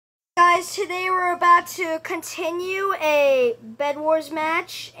guys, today we're about to continue a Bedwars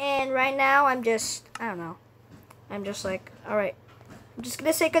match, and right now I don't know. I'm just like, alright. I'm just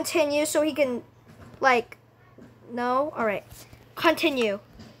gonna say continue so he can, like, no? Alright. Continue.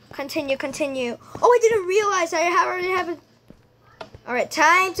 Continue. Oh, I didn't realize I already have it. Alright,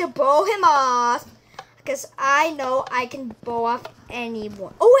 time to bow him off, because I know I can bow off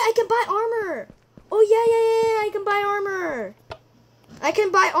anyone. Oh, wait, I can buy armor. Oh, yeah, I can buy armor.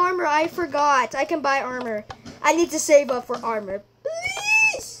 I forgot. I can buy armor. I need to save up for armor.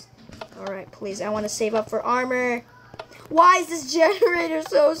 Please. Alright, please. I want to save up for armor. Why is this generator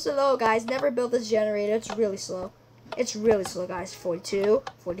so slow, guys? Never build this generator. It's really slow. It's really slow, guys. 42,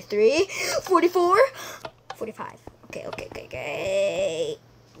 43, 44, 45. Okay.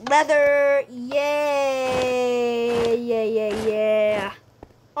 Leather. Yay. Yeah.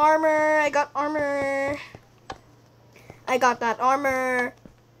 Armor. I got armor. I got that armor.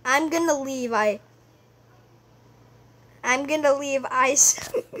 I'm gonna leave ice. No,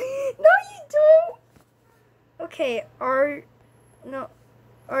 you don't. Okay, are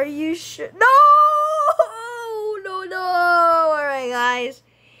you sure? No. Alright, guys.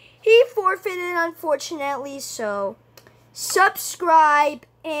 He forfeited, unfortunately, so subscribe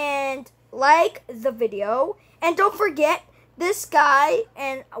and like the video. And don't forget, this guy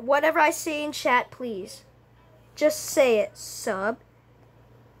and whatever I say in chat, please. Just say it, sub.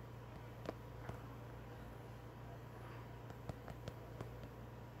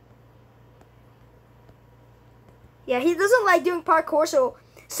 Yeah, he doesn't like doing parkour, so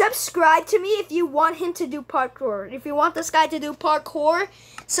subscribe to me if you want him to do parkour. If you want this guy to do parkour,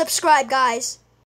 subscribe, guys.